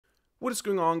What is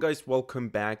going on, guys? Welcome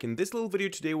back. In this little video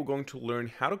today we're going to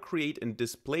learn how to create and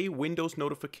display Windows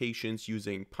notifications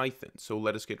using Python. So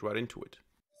let us get right into it.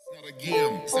 It's not a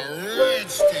game, it's a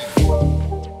rich thing.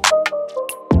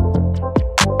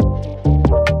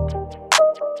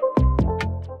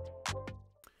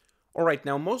 Alright,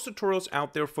 now most tutorials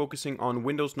out there focusing on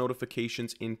Windows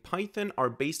notifications in Python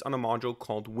are based on a module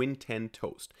called Win10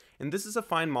 Toast. And this is a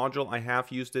fine module. I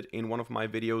have used it in one of my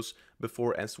videos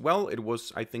before as well. It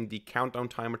was, I think, the countdown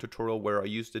timer tutorial where I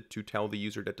used it to tell the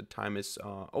user that the time is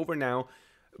over now.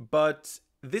 But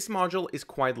this module is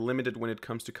quite limited when it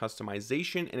comes to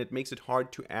customization, and it makes it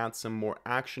hard to add some more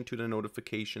action to the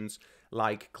notifications,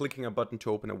 like clicking a button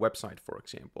to open a website, for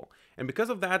example. And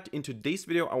because of that, in today's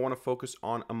video, I want to focus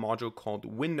on a module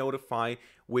called WinNotify,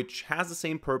 which has the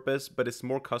same purpose, but is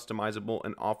more customizable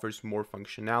and offers more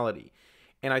functionality.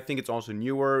 And I think it's also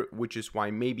newer, which is why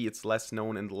maybe it's less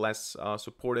known and less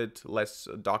supported, less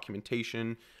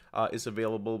documentation is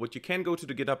available. But you can go to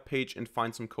the GitHub page and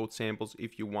find some code samples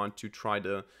if you want to try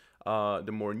the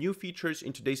more new features.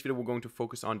 In today's video, we're going to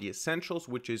focus on the essentials,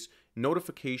 which is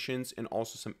notifications and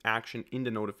also some action in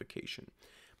the notification.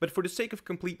 But for the sake of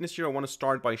completeness here, I want to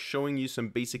start by showing you some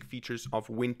basic features of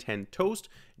Win10 Toast,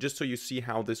 just so you see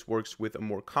how this works with a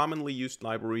more commonly used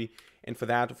library. And for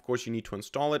that, of course, you need to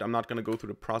install it. I'm not going to go through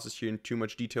the process here in too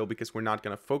much detail because we're not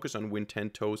going to focus on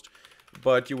Win10 Toast.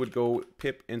 But you would go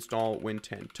pip install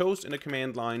Win10 Toast in a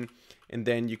command line, and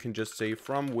then you can just say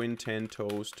from Win10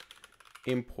 Toast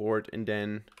import and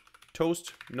then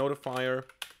toast notifier,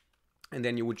 and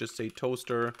then you would just say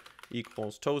toaster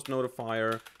equals toast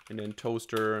notifier, and then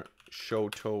toaster show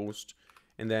toast,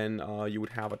 and then you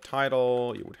would have a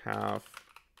title, you would have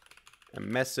a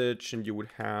message, and you would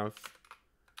have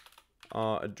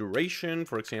a duration,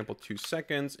 for example 2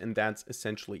 seconds, and that's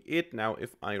essentially it. Now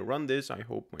if I run this, I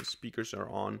hope my speakers are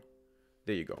on.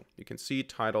 There you go. You can see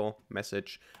title,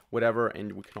 message, whatever,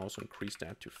 and we can also increase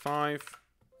that to 5.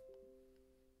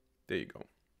 There you go.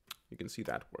 You can see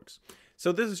that works.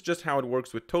 So this is just how it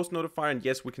works with Toast Notifier, and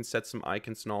yes, we can set some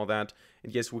icons and all that,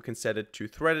 and yes, we can set it to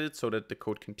threaded so that the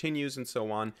code continues and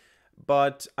so on.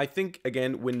 But I think,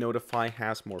 again, WinNotify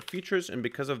has more features, and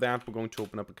because of that, we're going to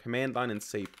open up a command line and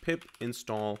say pip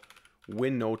install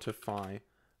WinNotify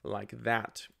like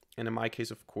that. And in my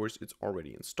case, of course, it's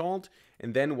already installed.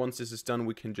 And then once this is done,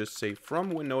 we can just say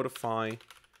from WinNotify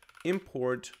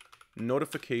import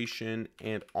notification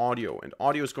and audio. And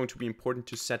audio is going to be important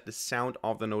to set the sound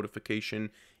of the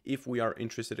notification if we are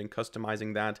interested in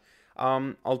customizing that.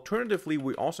 Alternatively,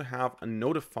 we also have a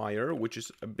notifier, which is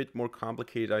a bit more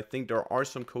complicated. I think there are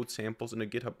some code samples in a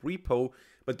GitHub repo,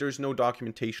 but there's no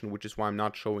documentation, which is why I'm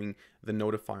not showing the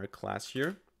notifier class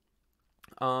here.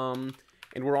 And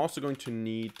we're also going to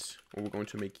need, or we're going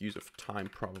to make use of time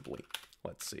probably.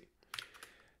 Let's see.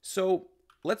 So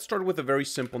let's start with a very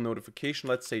simple notification.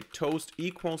 Let's say toast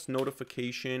equals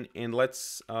notification, and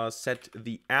let's set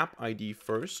the app ID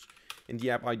first. And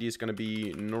the app ID is going to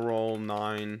be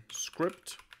neural9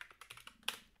 script.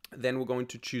 Then we're going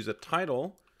to choose a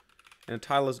title, and the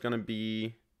title is going to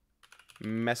be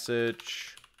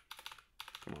message.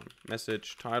 Come on,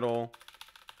 message title.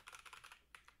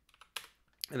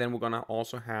 And then we're going to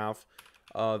also have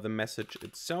the message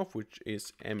itself, which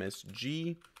is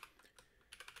MSG.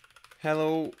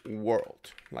 Hello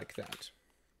world, like that.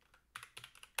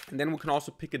 And then we can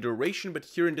also pick a duration, but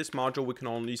here in this module we can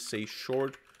only say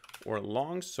short or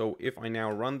long. So if I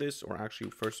now run this, or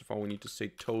actually first of all we need to say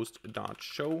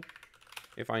toast.show.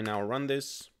 If I now run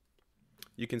this,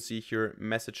 you can see here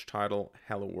message title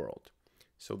hello world.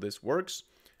 So this works.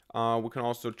 We can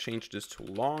also change this to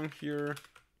long here.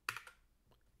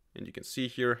 And you can see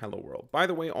here, hello world. By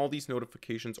the way, all these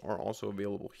notifications are also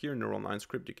available here in neural9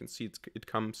 script. You can see it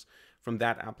comes from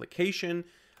that application.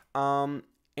 And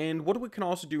what we can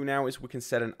also do now is we can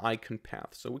set an icon path.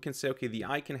 So we can say, okay, the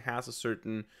icon has a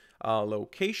certain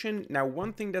location. Now,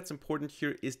 one thing that's important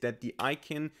here is that the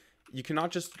icon, you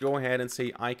cannot just go ahead and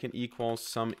say icon equals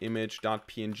some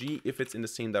image.png if it's in the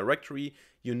same directory.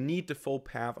 You need the full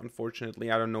path,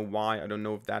 unfortunately. I don't know why. I don't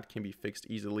know if that can be fixed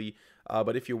easily.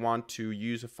 But if you want to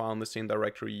use a file in the same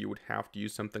directory, you would have to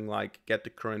use something like get the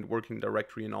current working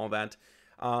directory and all that.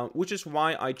 Which is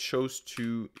why I chose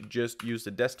to just use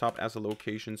the desktop as a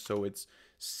location. So it's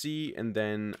C and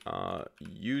then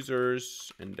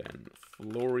users and then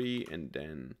Flory and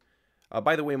then...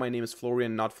 by the way, my name is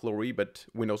Florian, not Flory, but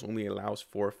Windows only allows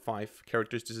for 5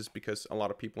 characters. This is because a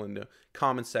lot of people in the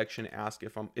comment section ask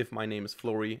if my name is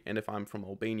Flory and if I'm from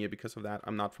Albania. Because of that,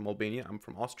 I'm not from Albania, I'm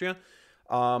from Austria.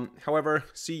 However,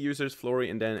 C users, Flory,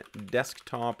 and then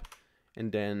desktop,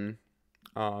 and then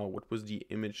what was the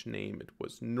image name? It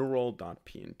was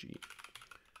neural.png.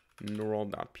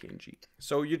 Neural.png.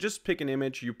 So you just pick an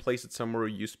image, you place it somewhere,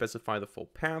 you specify the full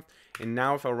path, and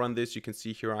now if I run this, you can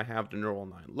see here I have the Neural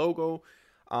 9 logo,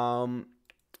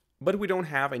 but we don't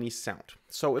have any sound.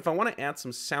 So if I want to add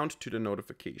some sound to the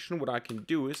notification, what I can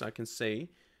do is I can say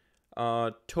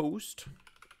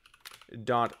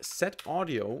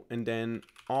toast.setAudio, and then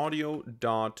audio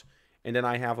dot, and then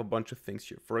I have a bunch of things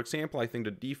here. For example, I think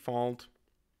the default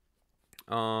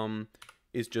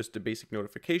is just the basic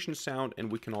notification sound,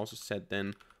 and we can also set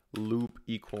then loop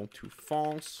equal to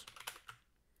false.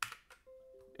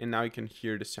 And now you can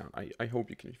hear the sound. I hope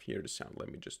you can hear the sound.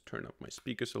 Let me just turn up my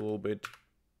speakers a little bit.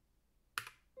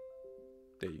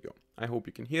 There you go. I hope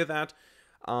you can hear that.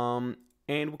 And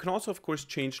we can also, of course,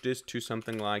 change this to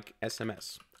something like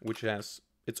SMS, which has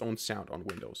its own sound on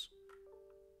Windows,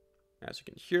 as you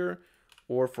can hear.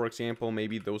 Or, for example,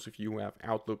 maybe those of you who have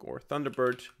Outlook or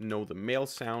Thunderbird know the mail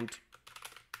sound.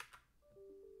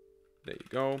 There you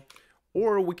go.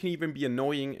 Or we can even be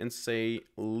annoying and say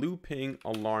looping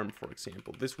alarm, for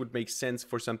example. This would make sense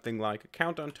for something like a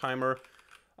countdown timer,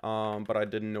 but I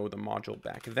didn't know the module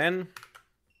back then.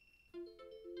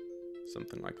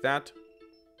 Something like that.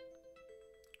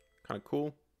 Kind of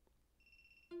cool.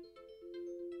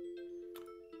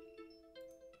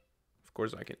 Of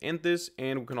course, I can end this,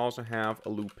 and we can also have a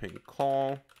looping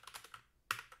call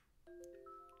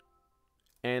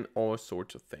and all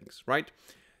sorts of things, right?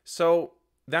 So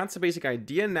that's the basic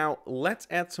idea. Now let's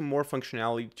add some more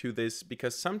functionality to this,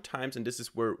 because sometimes, and this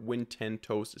is where Win10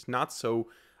 Toast is not so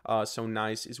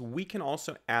nice, is we can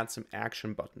also add some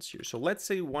action buttons here. So let's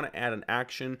say we want to add an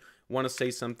action, want to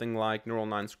say something like Neural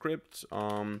 9 script,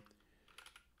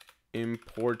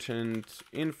 important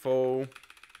info,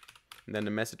 and then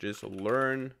the message is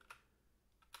learn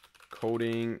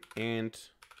coding and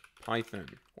Python,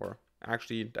 or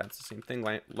actually that's the same thing,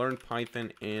 like learn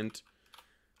Python and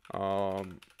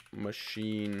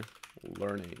machine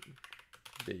learning.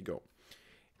 There you go.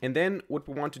 And then what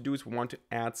we want to do is we want to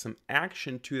add some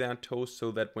action to that toast,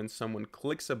 so that when someone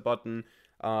clicks a button,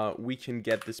 we can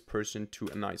get this person to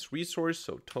a nice resource.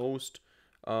 So toast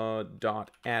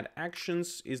dot add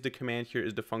actions is the command here,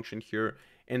 is the function here,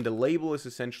 and the label is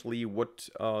essentially what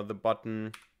the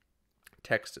button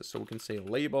text is. So we can say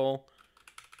label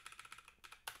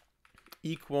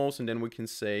equals, and then we can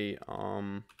say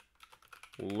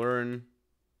learn,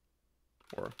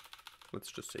 or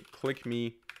let's just say click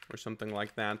me or something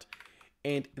like that.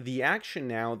 And the action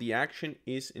now, the action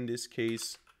is in this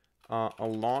case a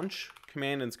launch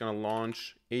command, and it's going to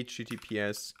launch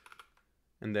HTTPS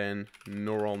and then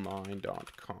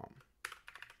neural9.com.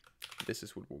 This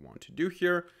is what we want to do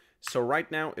here. So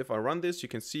right now, if I run this, you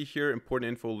can see here, important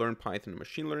info, learn Python and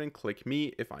machine learning, click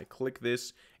me. If I click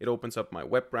this, it opens up my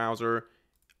web browser,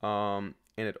 and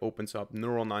it opens up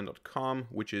neural9.com,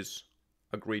 which is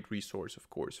a great resource, of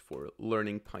course, for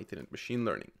learning Python and machine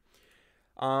learning.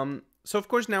 So of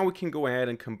course, now we can go ahead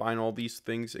and combine all these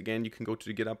things. Again, you can go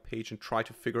to the GitHub page and try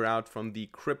to figure out from the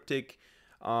cryptic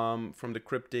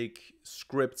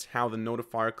scripts how the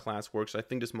notifier class works. I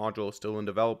think this module is still in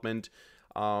development.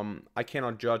 I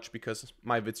cannot judge because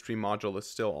my vidstream module is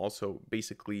still also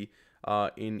basically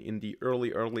in the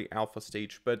early alpha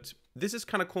stage. But this is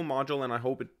kind of cool module, and I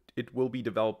hope it will be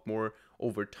developed more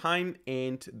over time.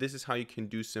 And this is how you can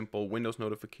do simple Windows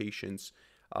notifications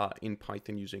in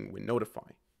Python using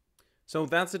WinNotify. So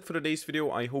that's it for today's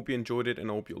video. I hope you enjoyed it and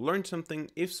I hope you learned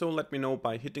something. If so, let me know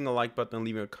by hitting a like button and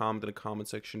leaving a comment in the comment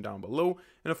section down below.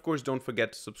 And of course, don't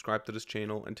forget to subscribe to this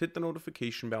channel and hit the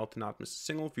notification bell to not miss a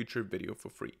single future video for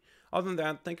free. Other than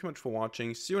that, thank you much for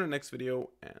watching. See you in the next video,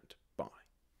 and